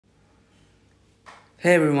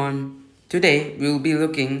Hey everyone, today we will be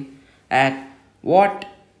looking at what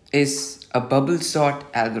is a bubble sort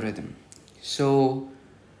algorithm. So,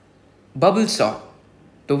 bubble sort,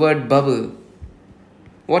 the word bubble,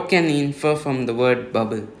 what can we infer from the word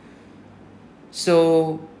bubble?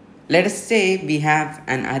 So, let us say we have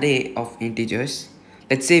an array of integers.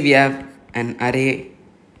 Let's say we have an array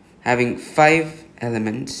having 5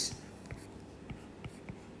 elements,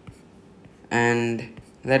 and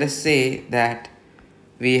let us say that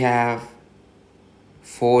we have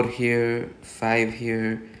 4 here, 5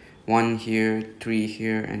 here, 1 here, 3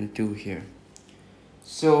 here, and 2 here.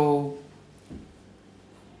 So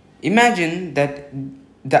imagine that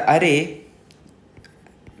the array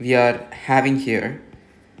we are having here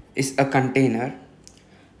is a container,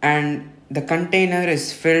 and the container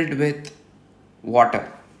is filled with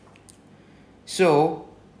water. So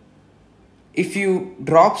if you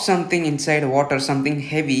drop something inside water, something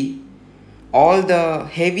heavy, all the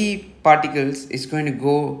heavy particles is going to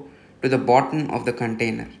go to the bottom of the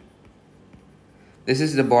container. This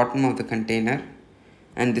is the bottom of the container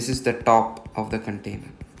and this is the top of the container.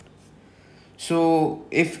 So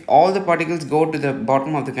if all the particles go to the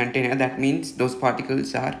bottom of the container, that means those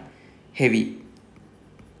particles are heavy,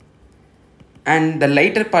 and the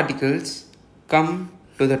lighter particles come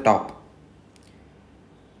to the top.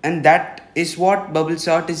 And that is what bubble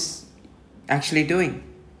sort is actually doing.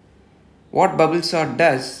 What bubble sort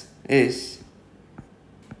does is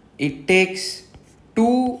it takes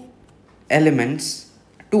two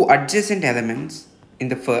adjacent elements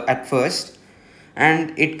at first,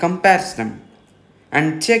 and it compares them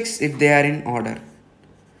and checks if they are in order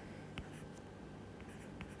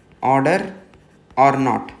or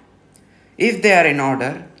not. If they are in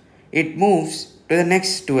order, it moves to the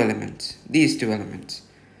next two elements, these two elements.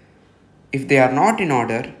 If they are not in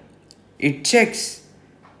order, it checks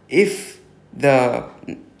if the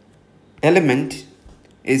element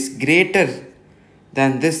is greater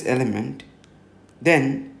than this element,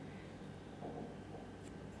 then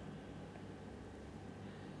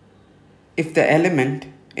if the element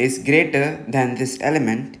is greater than this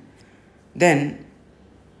element, then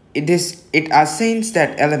it assigns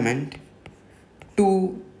that element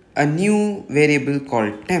to a new variable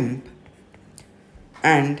called temp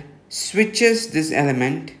and switches this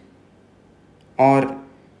element, or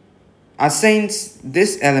assigns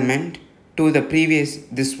this element to the previous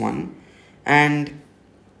this one, and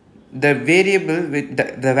the variable with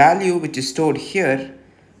the value which is stored here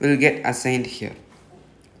will get assigned here.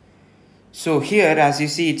 So here, as you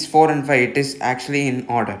see, it's 4 and 5, it is actually in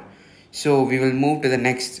order. So we will move to the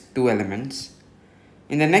next two elements.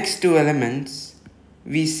 In the next two elements,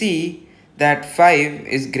 we see that 5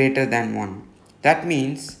 is greater than 1. That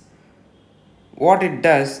means what it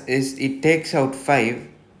does is it takes out 5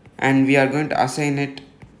 and we are going to assign it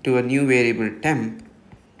to a new variable temp,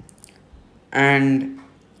 and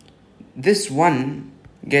this 1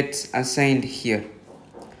 gets assigned here.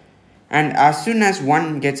 And as soon as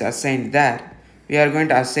 1 gets assigned there, we are going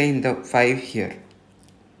to assign the 5 here.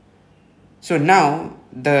 So now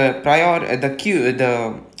the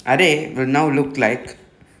array will now look like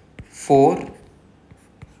 4,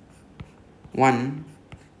 1,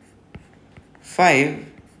 5,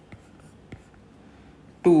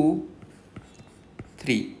 2,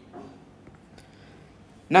 3.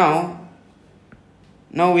 Now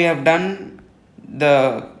we have done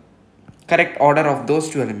the correct order of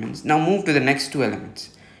those two elements. Now move to the next two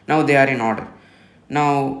elements. Now they are in order.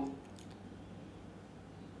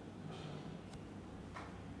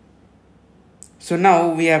 So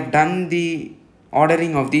now we have done the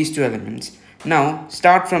ordering of these two elements. Now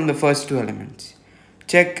start from the first two elements.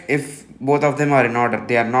 Check if both of them are in order.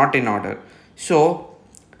 They are not in order. So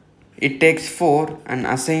it takes 4 and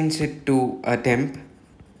assigns it to a temp,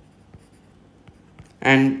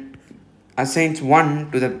 and assigns 1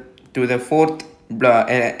 to the fourth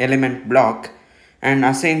element block, and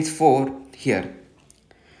assigns 4 here.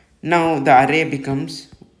 Now the array becomes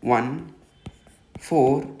 1,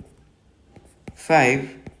 4,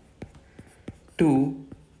 5, 2,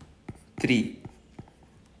 3.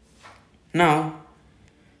 Now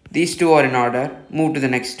these two are in order, move to the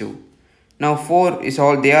next two. Now 4 is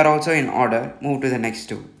they are also in order, move to the next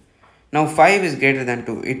two. Now 5 is greater than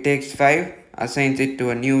 2. It takes 5, assigns it to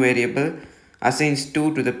a new variable, assigns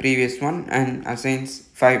 2 to the previous one, and assigns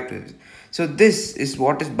 5 to this. So this is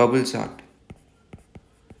what is bubble sort.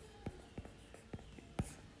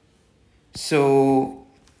 So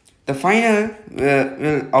the final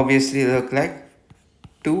will obviously look like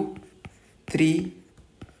 2, 3,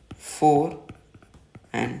 4,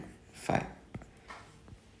 and 5.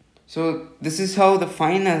 So this is how the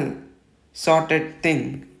final sorted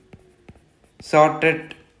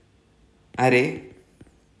array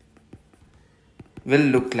will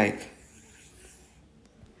look like.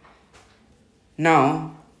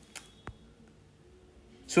 Now,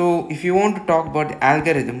 so if you want to talk about the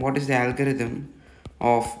algorithm, what is the algorithm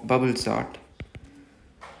of bubble sort?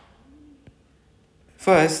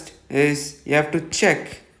 First is you have to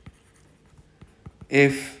check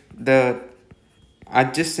if the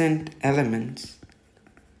adjacent elements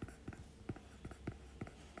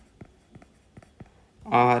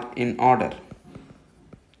are in order.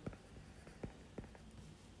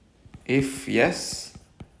 If yes,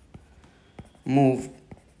 move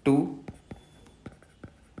to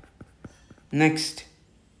next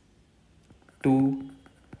two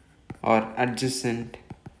or adjacent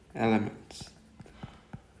elements.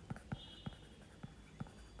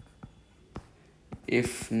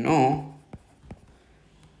 If no,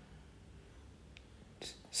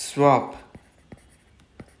 swap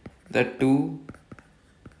the two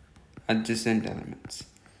adjacent elements.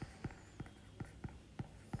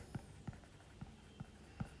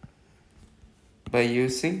 By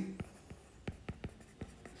using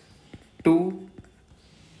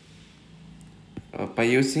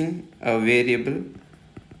a variable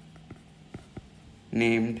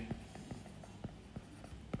named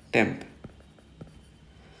temp,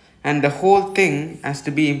 and the whole thing has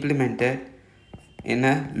to be implemented in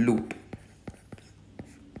a loop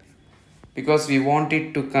because we want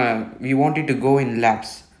it to go in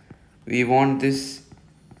laps. We want this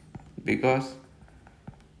because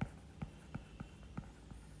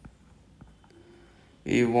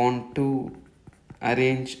we want to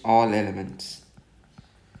arrange all elements.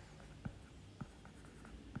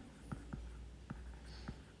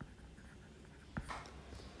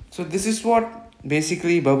 So this is what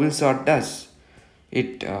basically bubble sort does.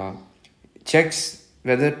 It checks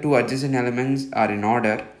whether two adjacent elements are in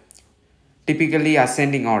order, typically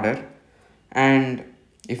ascending order, and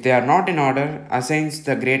if they are not in order, assigns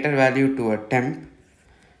the greater value to a temp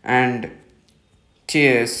and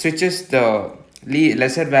switches the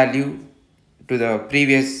lesser value to the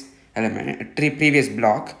previous previous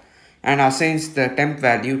block, and assigns the temp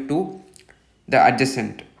value to the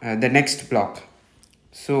adjacent the next block.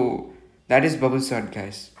 So that is bubble sort,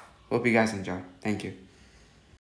 guys. Hope you guys enjoy. Thank you.